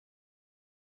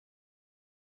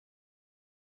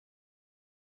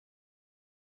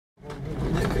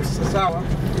sawa.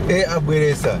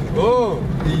 Abweresa. Oh.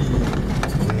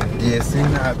 Ndiye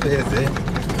sina apeze.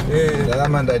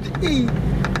 Ndalama ndati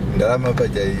ndalama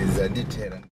pajayiza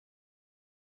nditera.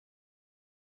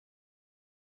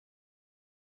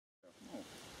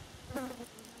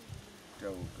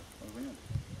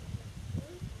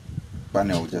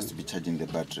 Panel will just be charging the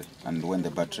battery, and when the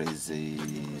battery is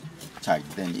charged,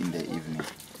 then in the evening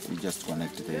you just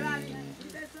connect the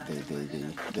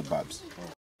bulbs.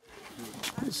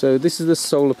 So this is the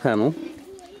solar panel.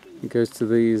 It goes to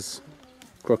these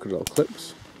crocodile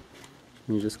clips,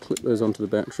 and you just clip those onto the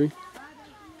battery,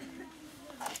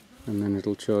 and then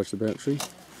it'll charge the battery.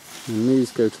 And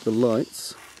these go to the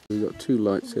lights. We've got two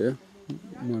lights here,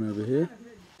 one over here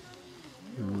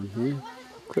and one here.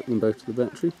 Clip them both to the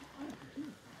battery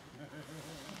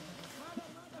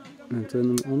and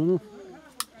turn them on and off.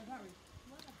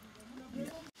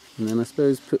 And then I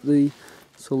suppose put the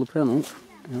solar panel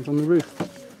out on the roof.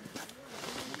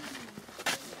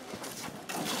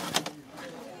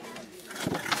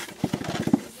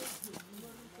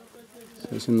 So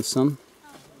it's in the sun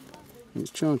and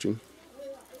it's charging.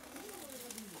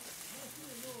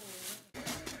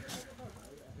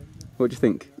 What do you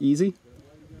think? Easy?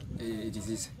 It is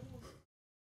easy.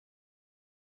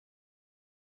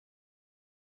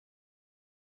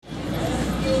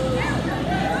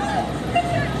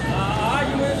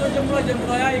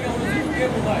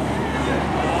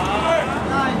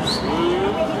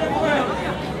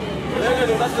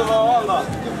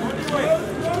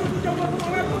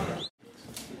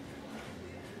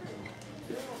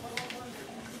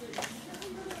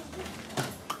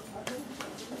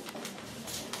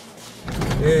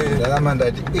 Ndalama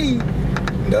ndati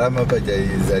ndalama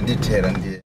pajayiza nditera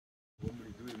ndiye.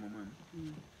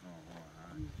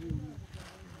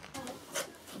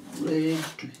 Red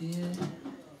to here.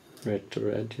 Red to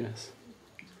red, yes.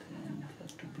 And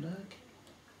back to black.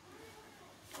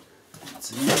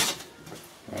 That's it.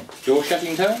 Right. Door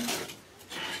shutting time.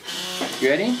 You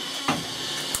ready?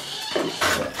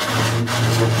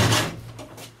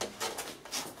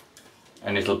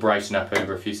 And it'll brighten up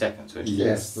over a few seconds, won't it?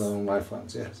 Yes, the long life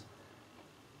ones, yes.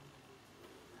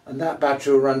 And that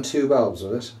battery will run 2 bulbs,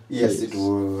 will it? Yes, it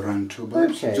will run 2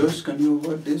 bulbs. Okay. Josh, can you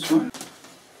hold this one?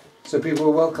 So people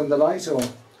will welcome the light, or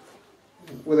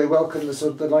will they welcome the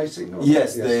sort of the lighting? Or?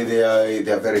 Yes, they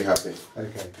are very happy.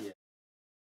 Okay.